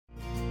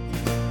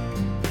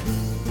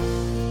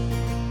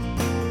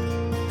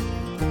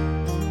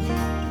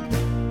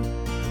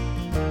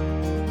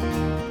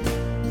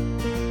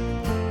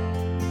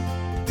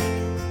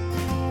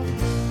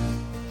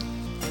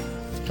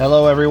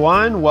Hello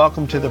everyone,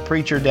 welcome to the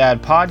Preacher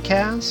Dad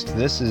Podcast.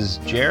 This is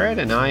Jared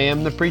and I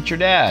am the Preacher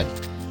Dad.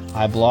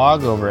 I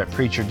blog over at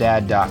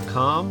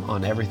preacherdad.com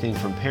on everything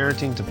from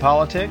parenting to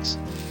politics.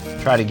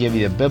 Try to give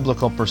you a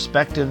biblical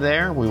perspective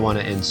there. We want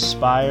to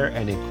inspire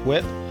and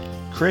equip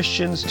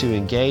Christians to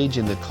engage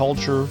in the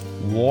culture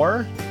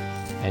war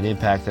and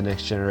impact the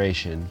next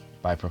generation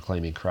by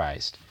proclaiming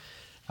Christ.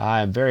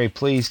 I am very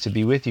pleased to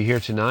be with you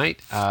here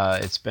tonight.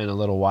 It's been a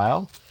little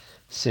while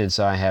since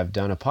I have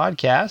done a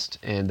podcast,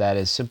 and that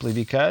is simply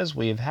because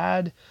we have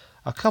had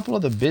a couple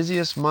of the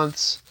busiest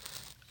months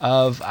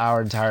of our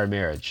entire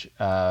marriage.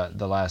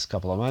 The last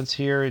couple of months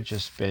here, it's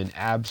just been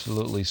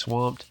absolutely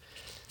swamped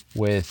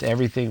with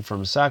everything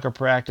from soccer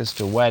practice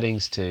to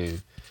weddings to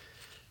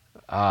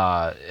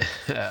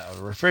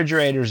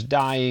refrigerators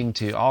dying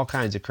to all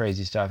kinds of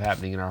crazy stuff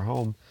happening in our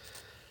home.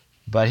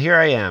 But here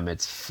I am.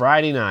 It's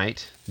Friday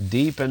night,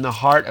 deep in the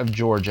heart of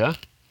Georgia,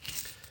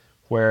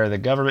 where the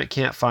government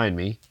can't find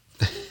me.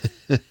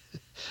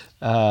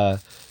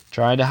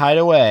 Trying to hide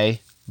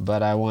away,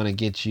 but I want to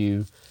get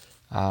you,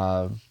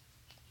 I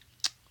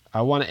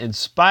want to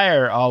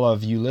inspire all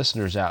of you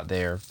listeners out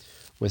there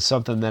with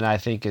something that I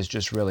think is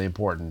just really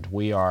important.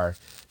 We are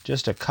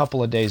just a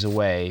couple of days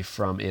away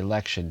from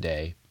Election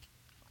Day,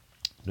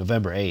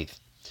 November 8th.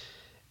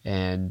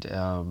 And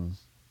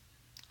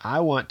I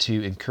want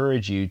to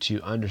encourage you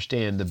to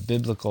understand the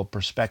biblical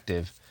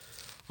perspective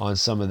on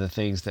some of the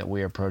things that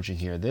we are approaching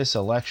here. This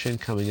election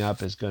coming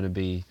up is going to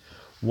be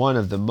one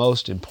of the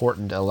most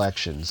important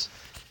elections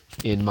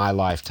in my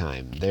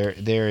lifetime.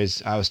 There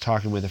is. I was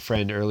talking with a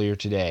friend earlier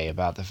today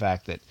about the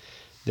fact that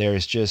there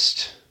is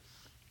just,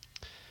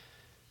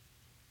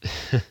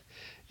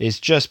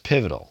 it's just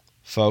pivotal,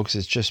 folks.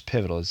 It's just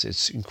pivotal.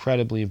 It's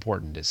incredibly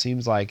important. It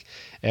seems like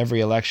every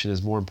election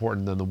is more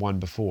important than the one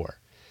before,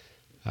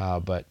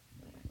 but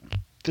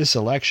this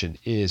election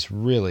is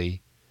really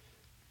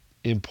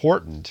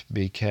important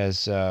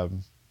because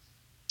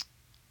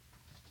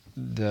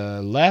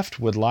the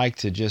left would like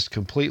to just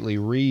completely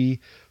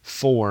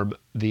reform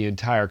the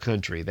entire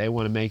country. They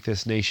want to make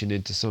this nation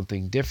into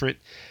something different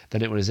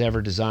than it was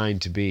ever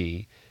designed to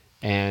be.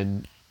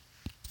 And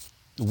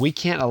we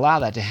can't allow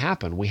that to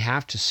happen. We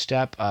have to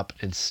step up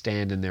and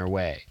stand in their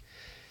way.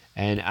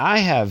 And I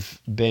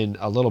have been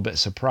a little bit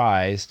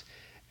surprised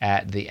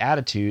at the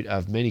attitude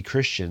of many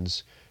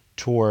Christians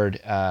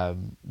toward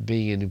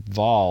being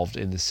involved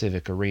in the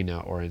civic arena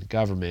or in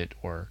government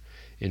or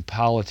in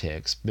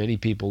politics. Many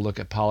people look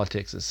at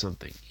politics as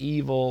something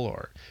evil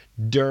or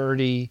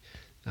dirty.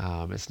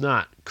 It's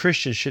not.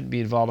 Christians shouldn't be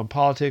involved in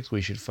politics.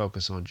 We should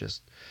focus on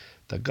just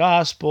the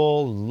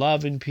gospel and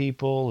loving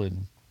people,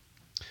 and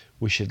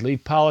we should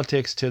leave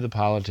politics to the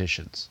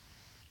politicians.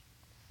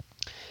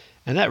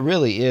 And that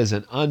really is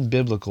an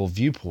unbiblical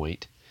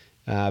viewpoint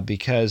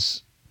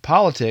because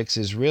politics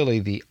is really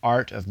the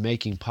art of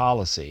making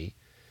policy,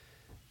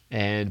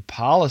 and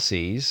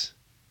policies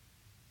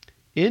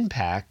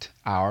impact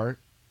our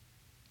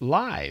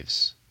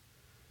lives.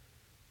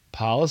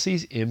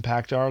 Policies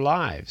impact our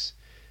lives.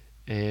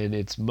 And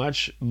it's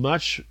much,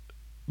 much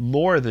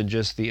more than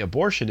just the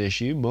abortion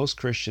issue. Most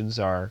Christians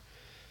are,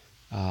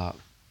 I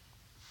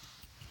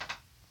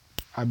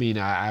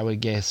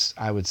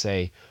would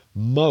say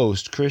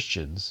most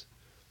Christians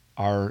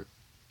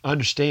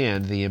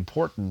understand the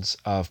importance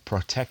of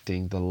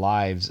protecting the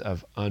lives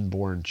of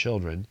unborn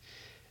children,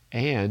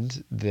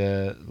 and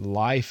the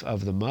life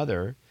of the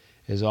mother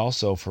is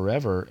also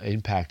forever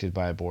impacted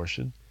by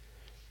abortion.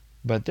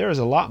 But there is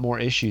a lot more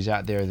issues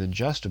out there than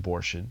just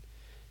abortion.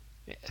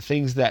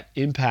 Things that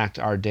impact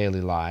our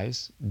daily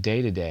lives,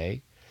 day to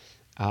day.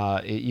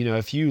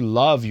 If you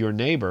love your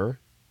neighbor,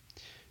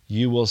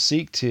 you will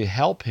seek to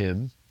help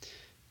him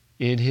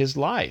in his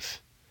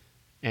life.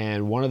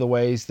 And one of the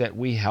ways that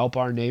we help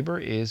our neighbor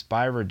is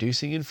by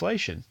reducing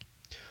inflation.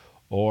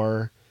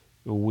 Or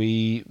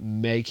we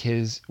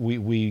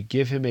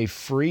give him a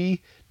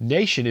free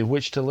nation in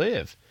which to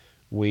live.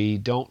 We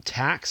don't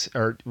tax,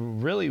 or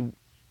really,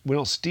 we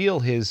don't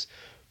steal his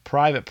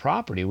private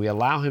property. We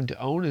allow him to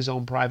own his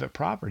own private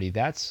property.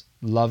 That's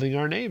loving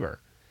our neighbor.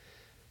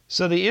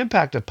 So the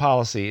impact of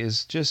policy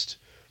is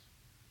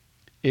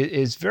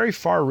very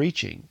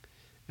far-reaching,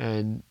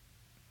 and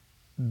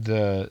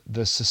the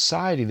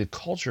society, the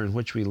culture in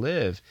which we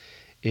live,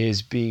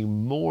 is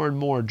being more and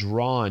more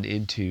drawn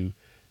into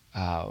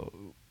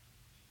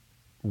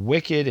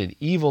wicked and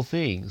evil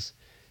things,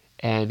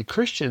 and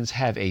Christians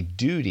have a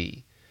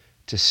duty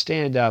to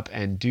stand up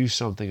and do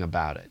something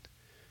about it.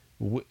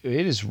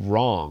 It is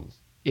wrong.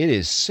 It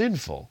is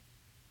sinful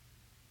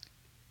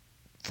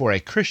for a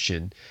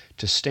Christian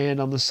to stand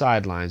on the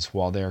sidelines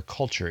while their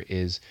culture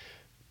is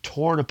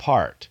torn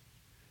apart,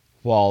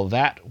 while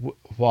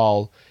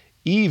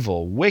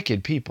evil,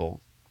 wicked people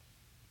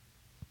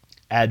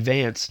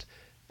advance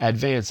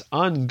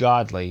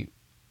ungodly,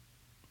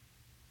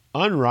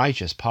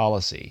 unrighteous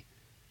policy.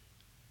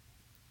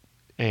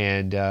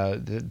 And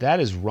that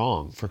is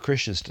wrong for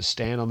Christians to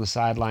stand on the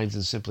sidelines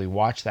and simply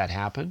watch that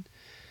happen.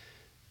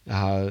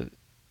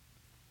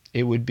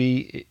 It would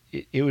be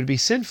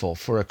sinful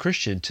for a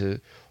Christian to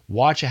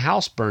watch a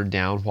house burn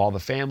down while the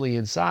family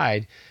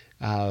inside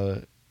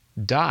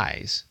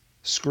dies,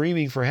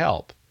 screaming for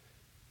help.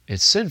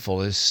 It's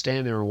sinful to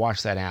stand there and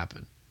watch that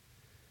happen.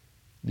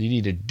 You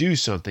need to do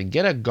something.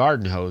 Get a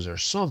garden hose or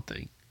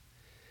something.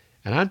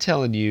 And I'm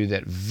telling you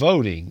that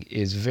voting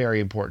is very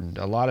important.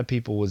 A lot of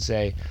people would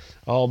say,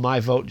 oh, my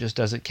vote just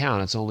doesn't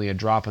count. It's only a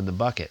drop in the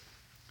bucket.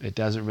 It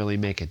doesn't really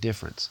make a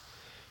difference.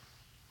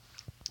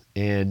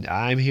 And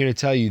I'm here to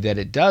tell you that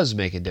it does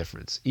make a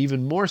difference,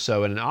 even more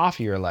so in an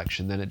off-year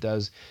election than it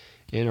does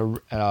in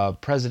a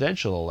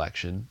presidential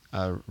election,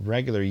 a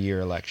regular year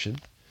election.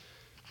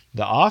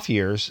 The off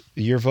years,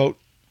 your vote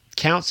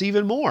counts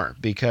even more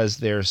because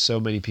there's so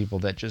many people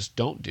that just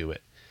don't do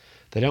it.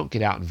 They don't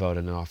get out and vote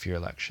in an off-year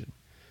election.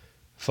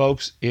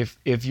 Folks, if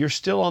you're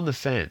still on the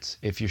fence,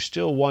 if you're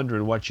still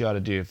wondering what you ought to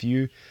do, if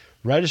you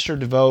registered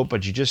to vote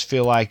but you just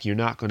feel like you're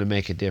not going to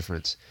make a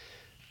difference,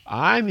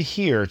 I'm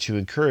here to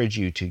encourage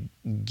you to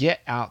get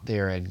out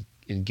there and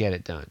get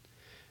it done.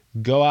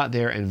 Go out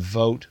there and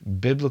vote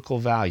biblical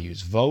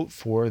values. Vote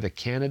for the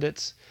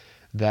candidates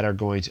that are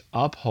going to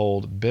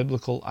uphold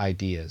biblical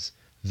ideas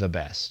the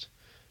best.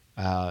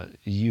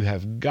 You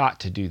have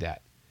got to do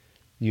that.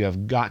 You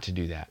have got to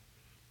do that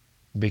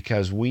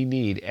because we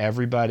need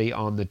everybody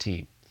on the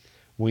team.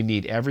 We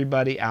need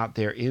everybody out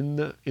there in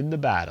the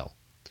battle.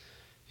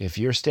 If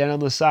you're standing on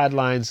the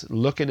sidelines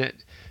looking at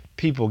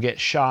people get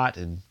shot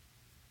and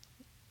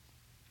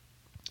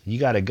you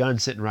got a gun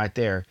sitting right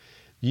there,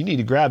 you need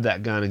to grab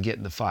that gun and get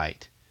in the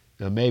fight.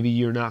 Now, maybe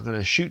you're not going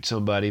to shoot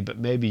somebody, but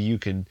maybe you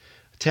can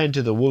tend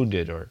to the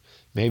wounded, or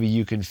maybe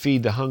you can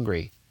feed the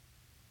hungry.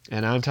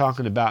 And I'm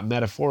talking about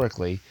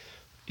metaphorically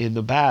in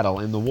the battle,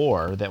 in the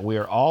war that we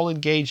are all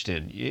engaged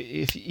in.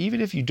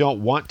 Even if you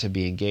don't want to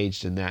be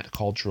engaged in that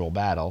cultural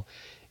battle,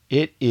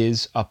 it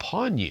is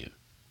upon you.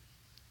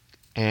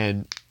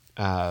 And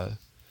I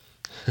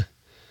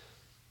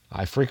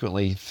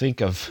frequently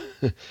think of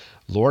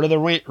Lord of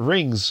the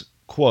Rings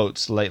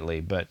quotes lately,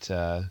 but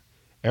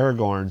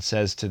Aragorn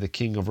says to the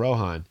king of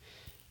Rohan,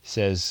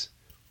 says,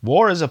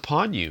 war is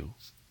upon you,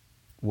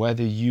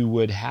 whether you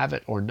would have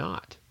it or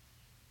not.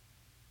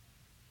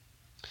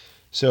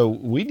 So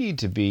we need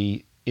to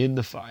be in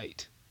the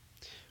fight.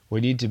 We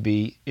need to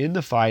be in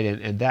the fight,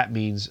 and that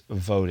means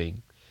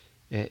voting.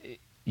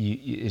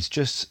 It's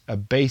just a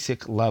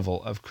basic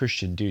level of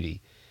Christian duty,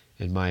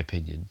 in my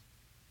opinion.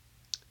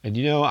 And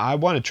I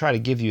want to try to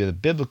give you the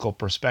biblical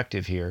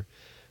perspective here.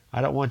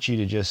 I don't want you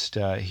to just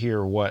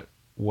hear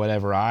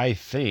whatever I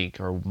think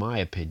or my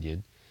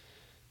opinion.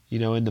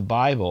 In the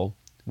Bible,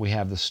 we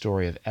have the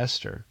story of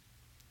Esther.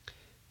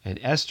 And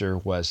Esther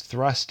was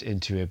thrust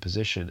into a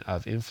position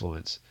of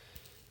influence,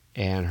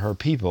 and her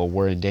people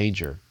were in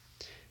danger.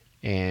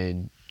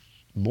 And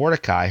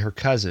Mordecai, her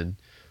cousin,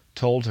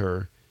 told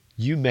her,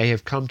 you may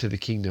have come to the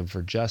kingdom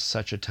for just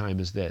such a time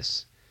as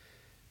this.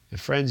 And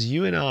friends,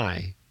 you and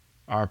I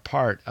are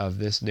part of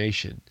this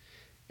nation,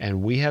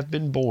 and we have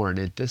been born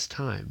at this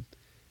time,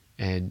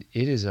 and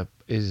it is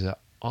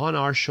on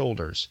our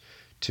shoulders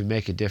to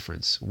make a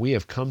difference. We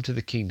have come to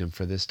the kingdom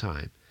for this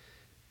time,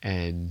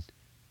 and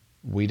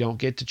we don't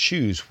get to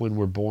choose when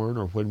we're born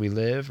or when we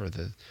live or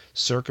the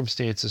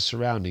circumstances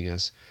surrounding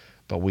us,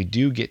 but we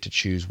do get to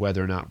choose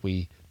whether or not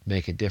we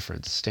make a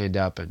difference, stand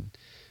up and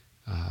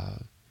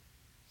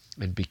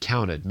be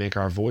counted, make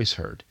our voice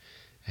heard.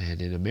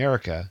 And in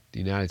America, the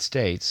United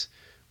States,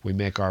 we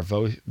make our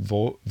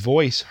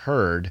voice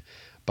heard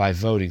by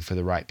voting for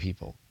the right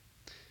people.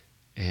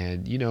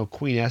 And,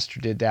 Queen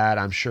Esther did that.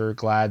 I'm sure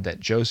glad that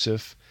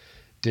Joseph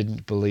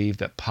didn't believe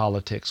that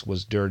politics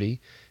was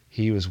dirty.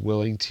 He was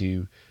willing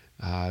to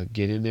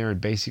get in there and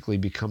basically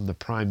become the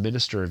prime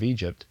minister of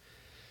Egypt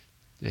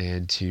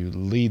and to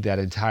lead that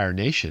entire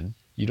nation.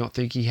 You don't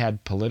think he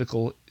had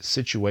political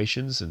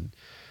situations and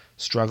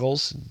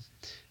struggles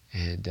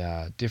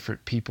and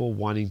different people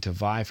wanting to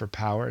vie for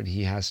power, and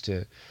he has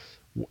to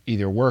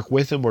either work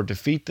with them or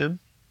defeat them?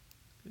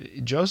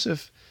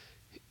 Joseph,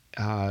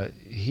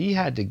 he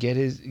had to get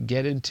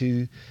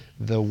into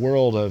the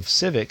world of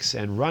civics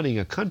and running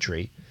a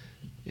country,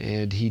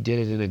 and he did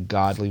it in a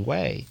godly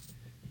way.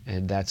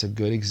 And that's a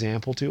good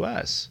example to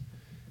us.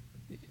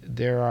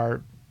 There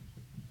are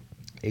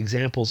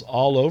examples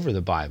all over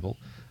the Bible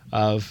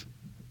of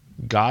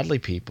godly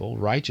people,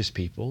 righteous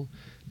people,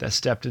 that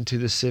stepped into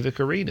the civic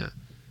arena.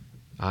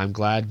 I'm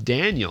glad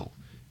Daniel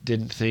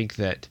didn't think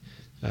that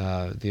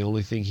the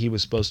only thing he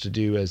was supposed to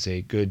do as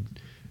a good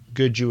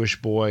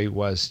Jewish boy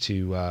was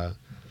to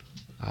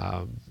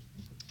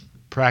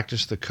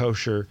practice the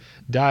kosher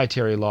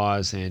dietary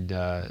laws and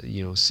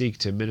seek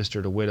to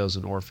minister to widows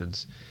and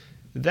orphans.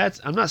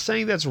 I'm not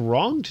saying that's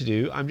wrong to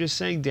do. I'm just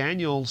saying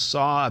Daniel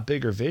saw a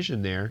bigger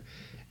vision there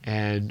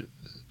and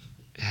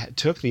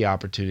took the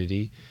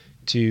opportunity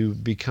to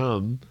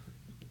become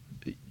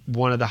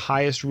one of the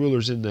highest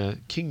rulers in the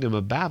kingdom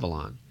of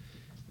Babylon.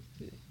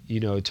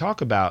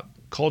 Talk about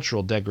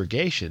cultural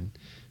degradation.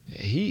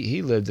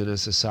 He lived in a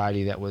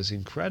society that was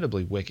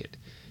incredibly wicked,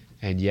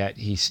 and yet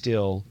he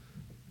still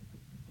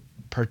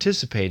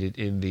participated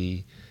in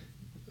the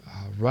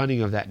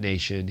running of that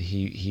nation.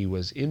 He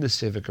was in the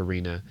civic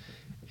arena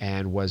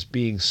and was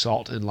being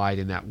salt and light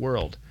in that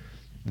world.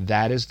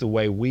 That is the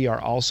way we are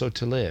also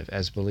to live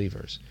as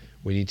believers.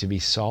 We need to be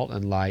salt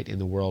and light in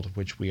the world in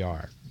which we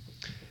are.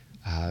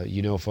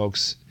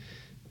 Folks,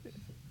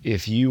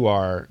 if you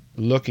are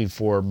looking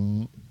for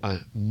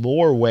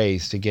more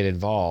ways to get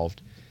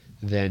involved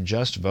than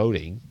just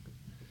voting,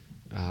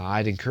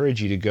 I'd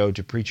encourage you to go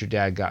to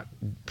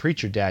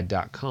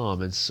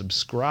preacherdad.com and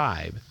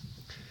subscribe,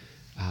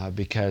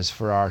 because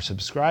for our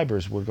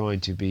subscribers, we're going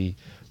to be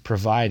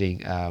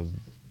providing,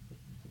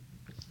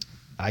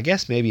 I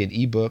guess maybe an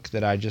ebook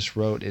that I just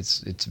wrote.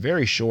 It's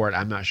very short.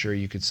 I'm not sure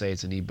you could say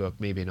it's an ebook,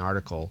 maybe an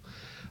article,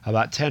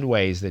 about 10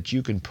 ways that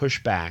you can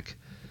push back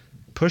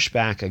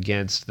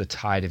against the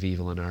tide of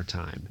evil in our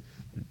time.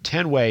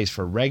 10 ways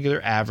for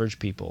regular, average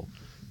people.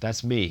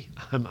 That's me.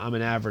 I'm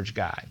an average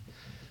guy.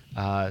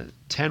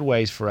 10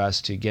 ways for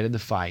us to get in the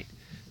fight,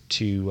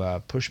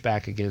 to push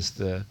back against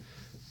the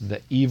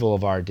evil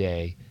of our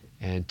day,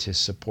 and to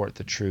support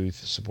the truth,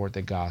 support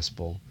the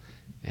gospel,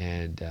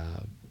 and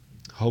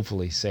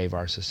hopefully save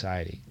our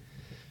society.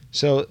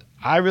 So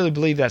I really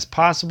believe that's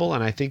possible,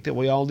 and I think that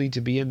we all need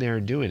to be in there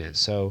and doing it.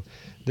 So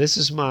this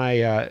is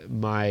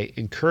my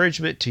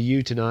encouragement to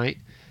you tonight,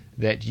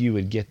 that you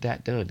would get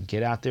that done.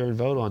 Get out there and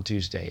vote on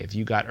Tuesday. If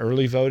you got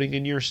early voting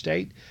in your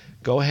state,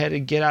 go ahead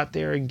and get out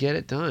there and get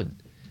it done.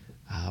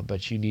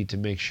 But you need to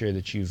make sure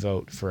that you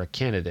vote for a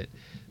candidate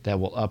that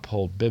will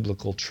uphold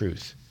biblical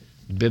truth,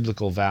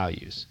 biblical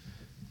values.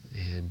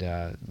 And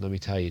let me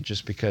tell you,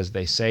 just because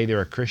they say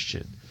they're a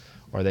Christian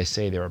or they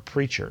say they're a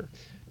preacher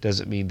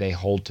doesn't mean they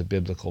hold to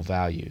biblical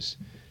values.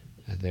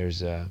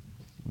 There's a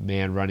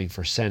man running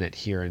for Senate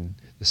here in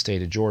the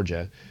state of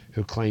Georgia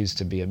who claims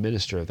to be a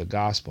minister of the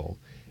gospel,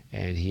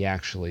 and he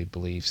actually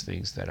believes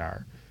things that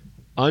are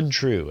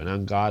untrue and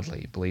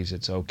ungodly. Believes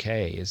it's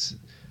okay.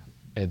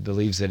 It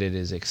believes that it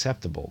is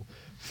acceptable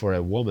for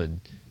a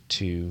woman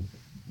to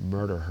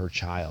murder her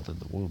child in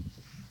the womb,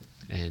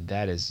 and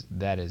that is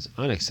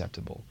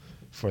unacceptable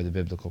for the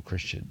biblical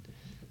Christian.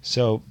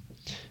 So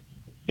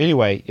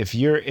anyway, if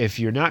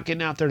you're not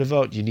getting out there to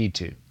vote, you need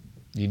to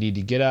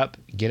get up,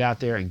 get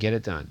out there, and get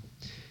it done.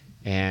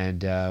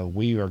 And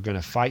we are going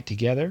to fight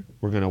together.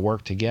 We're going to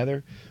work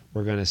together.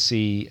 We're going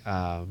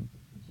to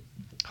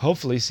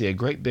hopefully see a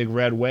great big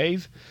red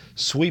wave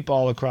sweep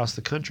all across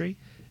the country.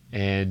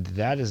 And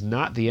that is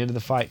not the end of the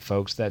fight,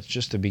 folks. That's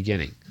just the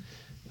beginning.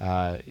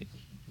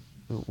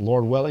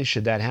 Lord willing,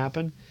 should that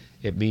happen,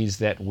 it means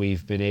that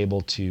we've been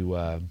able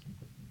to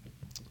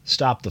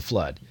stop the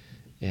flood,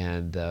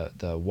 and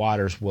the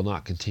waters will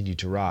not continue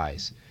to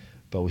rise.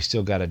 But we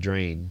still got to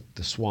drain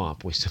the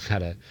swamp. We still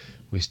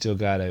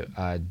got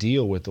to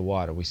deal with the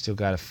water. We still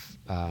got to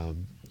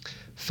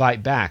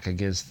fight back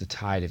against the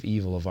tide of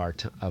evil of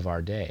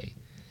our day.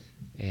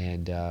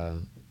 And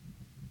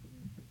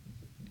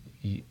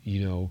we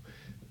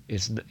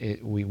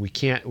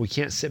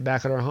can't sit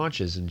back on our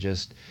haunches and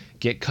just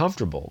get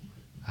comfortable.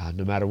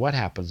 No matter what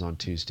happens on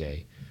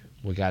Tuesday,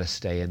 we got to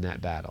stay in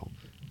that battle.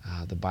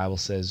 The Bible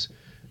says,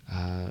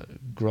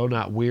 "Grow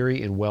not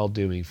weary in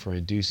well-doing, for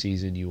in due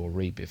season you will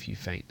reap if you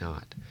faint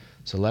not."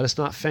 So let us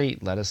not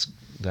faint. Let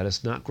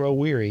us not grow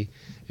weary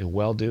in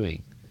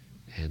well-doing.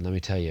 And let me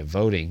tell you,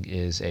 voting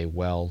is a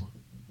well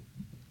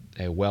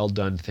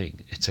done thing.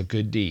 It's a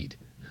good deed.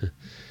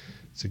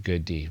 It's a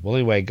good deed. Well,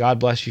 anyway, God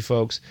bless you,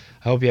 folks.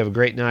 I hope you have a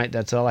great night.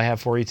 That's all I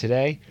have for you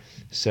today.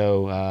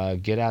 So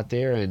get out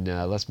there and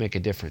let's make a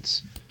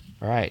difference.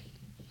 All right.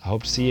 I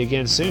hope to see you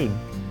again soon.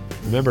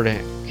 Remember to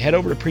head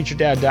over to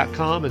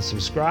preacherdad.com and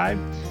subscribe.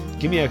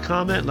 Give me a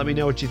comment. Let me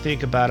know what you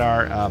think about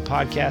our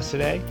podcast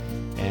today,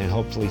 and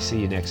hopefully see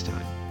you next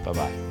time.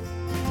 Bye-bye.